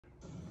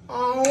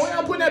Oh,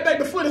 y'all putting that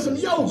baby foot in some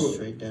yoga.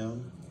 Straight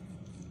down.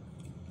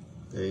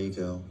 There you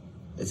go.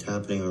 It's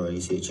happening already.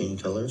 See it changing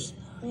colors?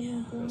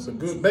 Yeah. That's a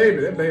good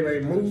baby. That baby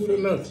ain't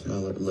moving or nothing. Now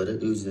let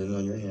it ooze in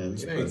on your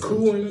hands. It ain't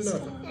cooling or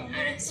nothing.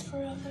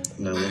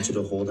 Now I want you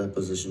to hold that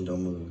position.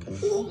 Don't move, okay?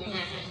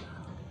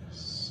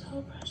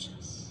 So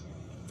precious.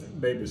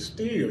 That baby's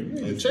still. You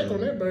need to check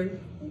on that baby.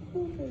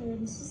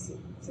 It's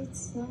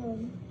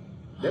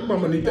That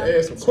mama need to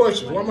ask some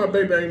questions. Why my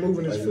baby ain't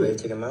moving his Are you ready to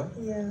foot? take him out?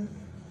 Yeah.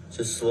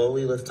 Just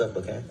slowly lift up,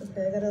 okay?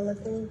 Okay, I gotta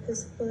let go of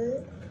his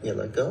foot. Yeah,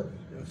 let go.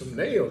 Got some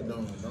nails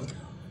done, though.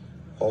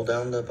 Hold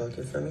down the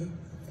bucket for me.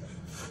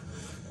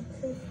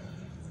 Okay.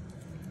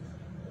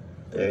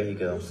 There you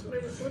go. What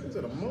is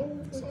it, a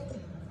mole or something?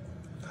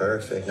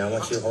 Perfect. Now I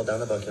want you to hold down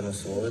the bucket and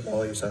slowly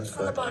pull your son's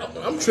foot.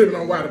 I'm tripping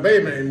on why the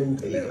baby ain't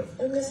moving. There you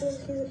go. And this is,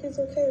 he's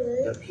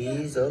okay, right? Yep,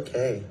 he's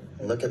okay.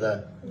 Look at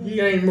that. He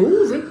ain't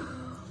moving.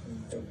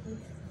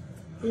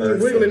 He ain't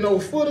wiggling no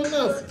foot or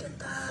nothing.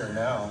 So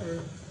now,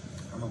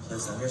 I'm going to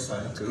place on your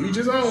side. To each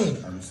his own.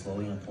 I'm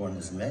slowly going to pour in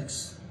this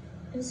mix.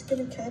 It's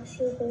gonna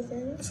capture the whole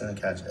thing? It's going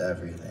to catch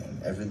everything,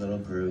 every little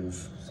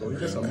groove. So it's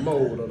just a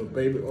mold of the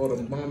baby, or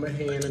the mama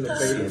hand and the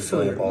See baby it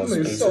filling foot. up all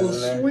the It's spaces so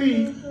in there?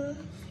 sweet.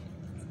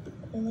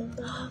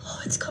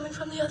 Oh, it's coming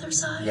from the other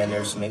side. Yeah,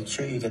 nurse, make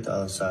sure you get the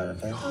other side,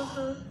 okay?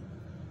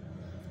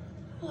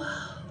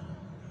 Wow.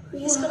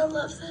 He's gonna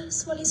love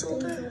this when he's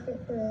older.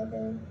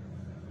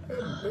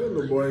 That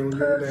little boy ain't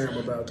gonna give a damn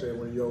about that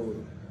when you're older.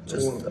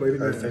 Just wanna play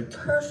the game.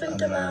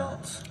 Perfect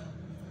amount.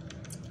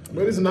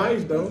 But it's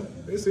nice though.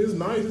 This is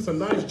nice. It's a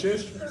nice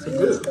gesture. It's a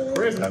good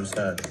present. I'm just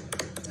going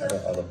to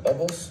have all the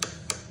bubbles.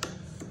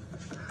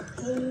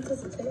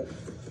 Does it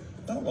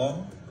take? Not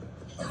long.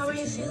 How are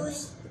you feeling?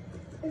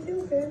 I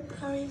feel good.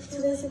 How are you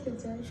feeling?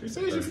 She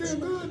says she feel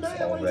good. It's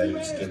Damn, all when ready. you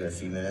Just mad. give it a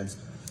few minutes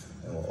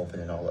and we'll open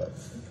it all up.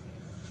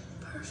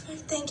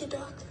 Perfect. Thank you,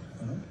 Doc.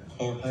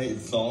 All right,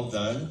 it's all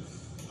done.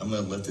 I'm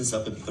going to lift this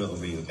up and put it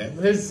over you, okay?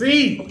 Let's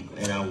see.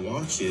 And I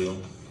want you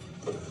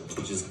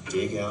to just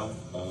dig out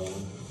all.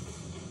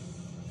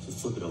 Just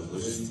flip it over.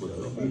 Let's just flip it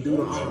over. You do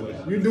the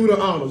honors. You do the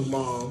honors,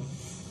 Mom.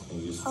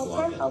 And you just Help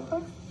flop her, it. help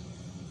her.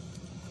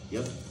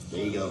 Yep,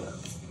 there you go.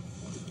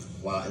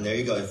 Wow, and there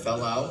you go. It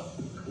fell out.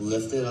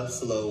 Lift it up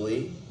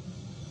slowly.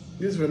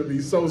 This is gonna be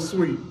so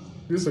sweet.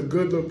 This is a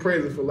good little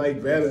present for like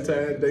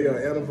Valentine's Day or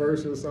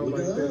anniversary or something Look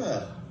like at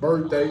that.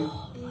 Birthday.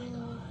 Oh my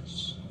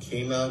gosh.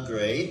 Came out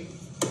great.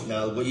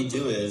 Now what you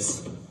do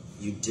is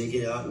you dig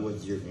it out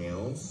with your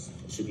nails.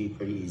 It should be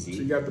pretty easy.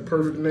 She got the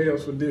perfect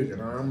nails for digging.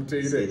 I'm gonna tell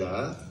you See that.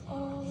 that?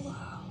 Oh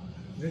wow.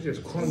 They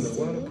just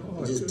crumbling right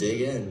apart. Just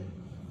dig in.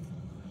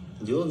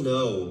 You'll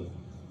know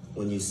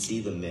when you see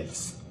the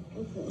mix.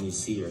 When you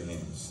see your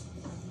hands.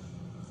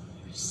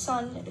 Your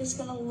son is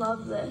gonna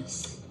love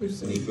this. Let me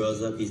When he see.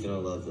 grows up, he's gonna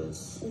love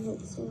this.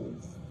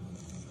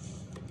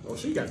 Oh,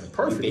 she got the You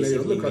perfect nails.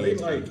 basically Look how made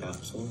they a time like.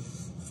 capsule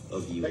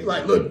of you. They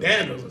like little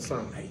daggers or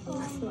something. Oh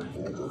my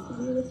god.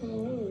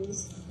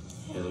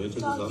 Yeah, let me take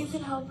this Doc, off. you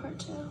can help her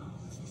too.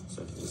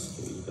 So I can just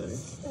hear you better.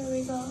 There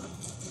we go.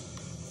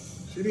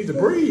 She needs to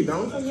breathe,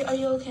 don't she? Are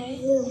you okay?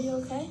 Are you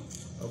okay?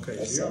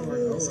 Okay, she all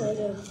right. All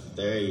right.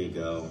 There you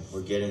go.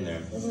 We're getting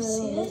there.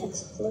 See it?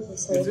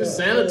 Is this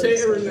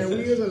sanitary? Now we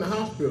is in the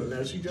hospital.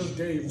 Now she just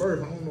gave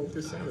birth. I don't know if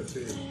this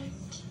sanitary.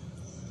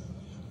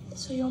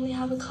 So you only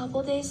have a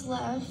couple days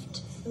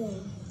left, Yeah.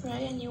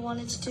 right? And you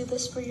wanted to do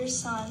this for your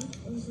son.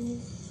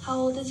 How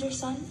old is your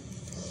son?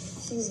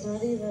 He's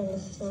not even.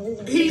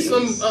 He's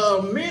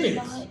some minutes.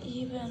 Not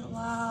even.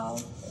 Wow.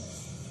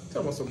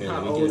 Tell me some. Okay, How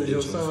let me old get a is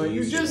your picture for son?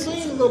 you. You just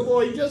seen the little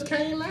boy. He just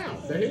came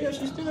out. The hell?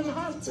 She's still in the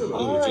hospital.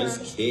 Oh, you're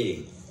just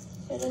kidding.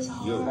 It is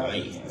hard. You're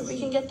right. Here. We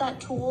can get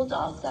that tool,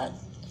 Doc. That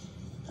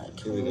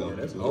Here we tool. go. Yeah,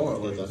 that's Get hard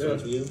that right one there.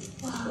 for you.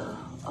 Wow.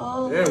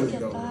 Oh, There we look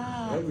go. at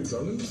that. There we go.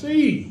 Let me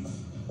see.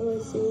 Oh,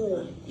 I feel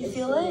it. You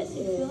feel it?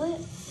 You feel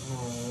it?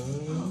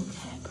 Oh,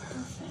 Okay,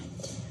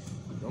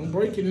 perfect. don't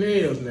break your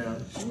nails now.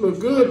 She look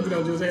good. You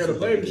know, just had a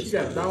baby. She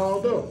got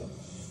dolled up.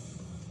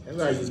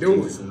 That's how you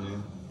do it. In there.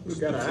 We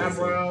got her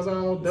eyebrows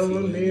all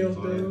done, nails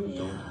done.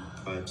 Don't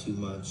cry too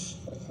much.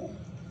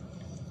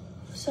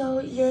 So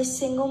you're a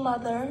single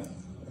mother,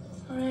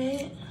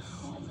 right?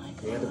 Oh my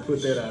We had to god.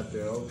 put that out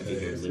there. Okay, Okay,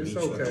 here, let me it's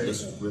try. okay.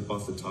 Just rip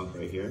off the top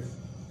right here,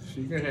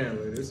 She can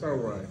handle it. It's all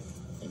right.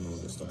 and then we'll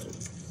get started.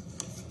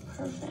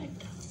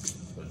 Perfect.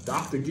 The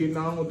doctor getting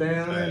all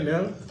down All right. and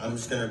there. I'm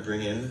just gonna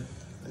bring in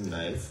a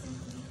knife.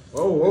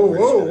 Whoa, whoa,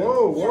 whoa,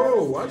 whoa,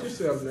 whoa. Watch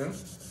yourself now.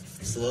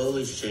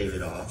 Slowly shave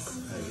it off,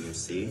 as you can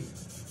see.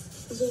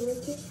 Is it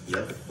working?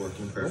 Yep,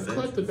 working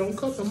perfect. Don't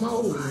cut the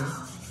mold now.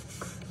 Oh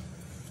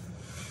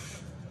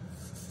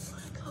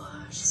my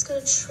gosh. He's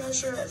gonna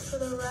treasure it for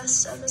the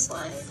rest of his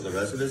life. For the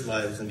rest of his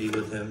life, it's gonna be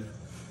with him.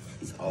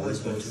 He's always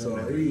going to So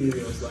remember. he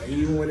is like,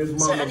 even when his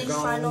Is there mama any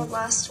final gone.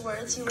 last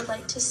words you would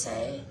like to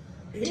say?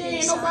 He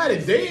ain't nobody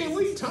dead.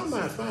 What you talking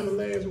about? Final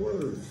last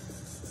word.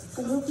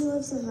 I hope he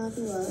lives a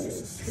happy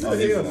life. Who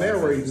the hell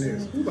narrating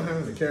this? Who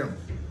behind the camera?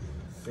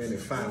 Any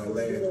final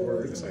last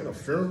word? This ain't a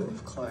funeral.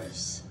 Of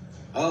course.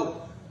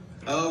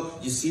 Oh,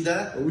 you see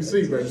that? What we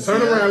see, baby?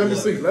 Turn around. Let me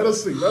see. Let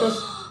us see. Let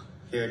us.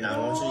 Here, now I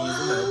want you to use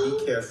the knife.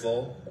 Be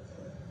careful.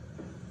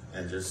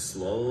 And just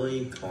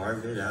slowly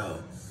carve it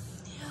out.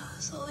 Yeah,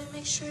 slowly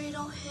make sure you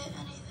don't hit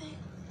anything.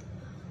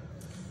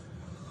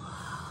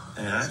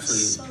 And This actually,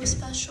 is so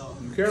special.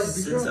 Be careful, be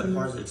since careful. that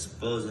part's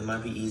exposed, it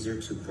might be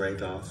easier to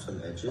break off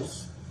some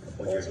edges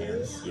with your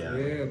hands. Yeah.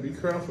 Yeah, be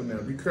careful now.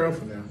 Be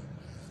careful now.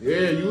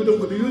 Yeah, use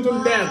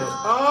them daggers.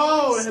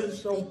 Oh, that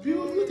is so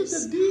beautiful. Look at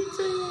the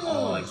detail.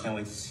 Oh, I can't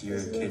wait to see your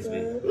kids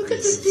make. Look at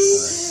the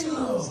So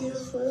detail.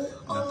 beautiful.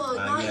 Oh, look,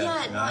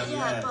 not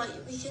yet, but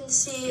we can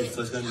see. Your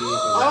foot's gonna be.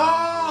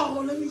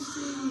 Oh, let me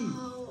see.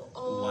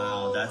 Oh,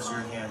 Wow, that's your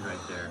hand right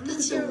there.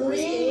 that's The your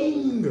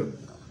ring. ring.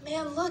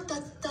 Man, look,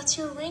 that's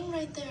your ring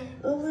right there.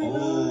 Oh my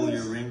Oh, gosh.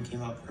 your ring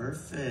came out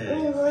perfect.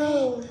 Oh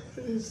wow.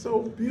 It is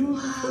so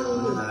beautiful.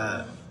 Look at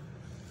that.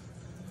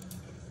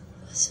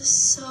 This is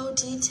so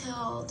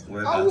detailed.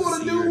 We're I about to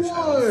want see to do your one.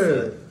 child's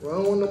foot. Well, I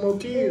don't want no more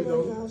kids, Oh my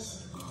though. gosh.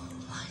 Oh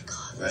my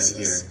god, Right this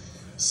here. is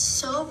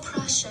so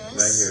precious.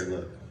 Right here,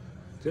 look.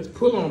 Just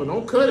pull on it.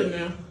 Don't cut it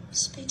now.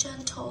 Just be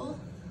gentle.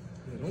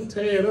 Yeah, don't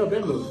tear it up.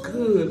 That looks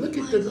good. Look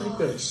at the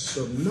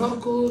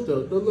knuckles, the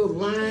little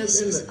lines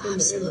This in is the, in the.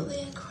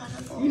 absolutely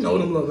incredible. You know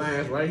them little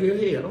lines right here.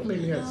 Here, don't make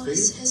me You have know, to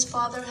see. his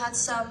father had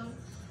some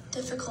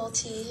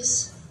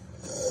difficulties.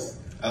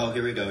 Oh,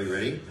 here we go. You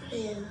ready?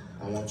 Yeah.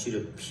 I want you to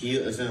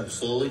peel. It's gonna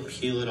slowly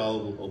peel it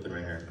all open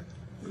right here.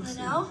 Right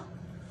now?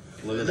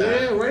 Look at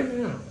that. Yeah, right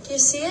now. Do you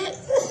see it?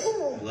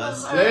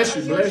 Let's. Bless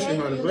you, Are you bless okay?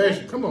 you, honey. You Bless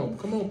okay? you. Come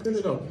on, pin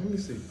it up. Let me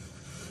see.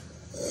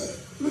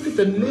 Look at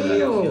the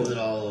Peel nail. it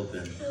all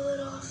open. Peel it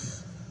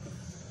off.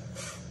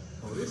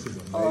 Oh, this is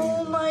amazing.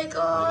 Oh my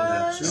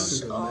gosh. This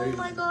is Oh amazing.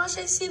 my gosh,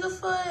 I see the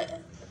foot.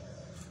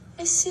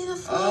 I see the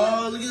foot.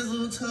 Oh, look at his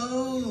little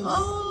toes.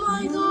 Oh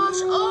my gosh.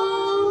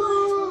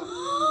 Oh my.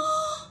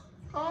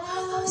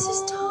 Oh, that was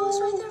his toes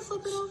right there.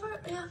 Flip it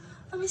over. Yeah,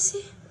 let me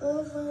see.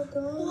 Oh my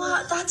god.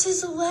 Wow, that's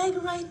his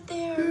leg right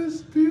there.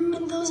 It's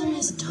beautiful. And those are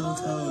his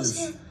toes. toes.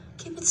 Here,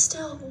 keep it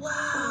still. Wow.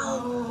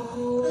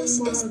 Oh, This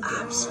my is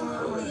God.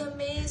 absolutely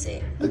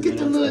amazing. Look at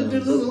the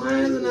little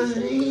lines in her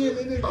hand.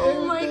 And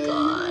Oh my everything.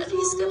 god,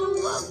 he's gonna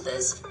love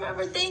this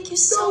forever. Thank you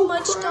so Don't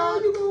much, cry.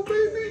 Doc. You gonna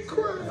make me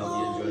cry.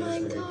 Oh my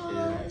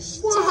gosh.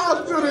 What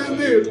hospital is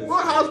this?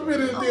 What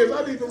hospital is this?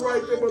 I need to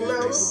write them a Thank you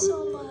letter.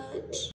 so much.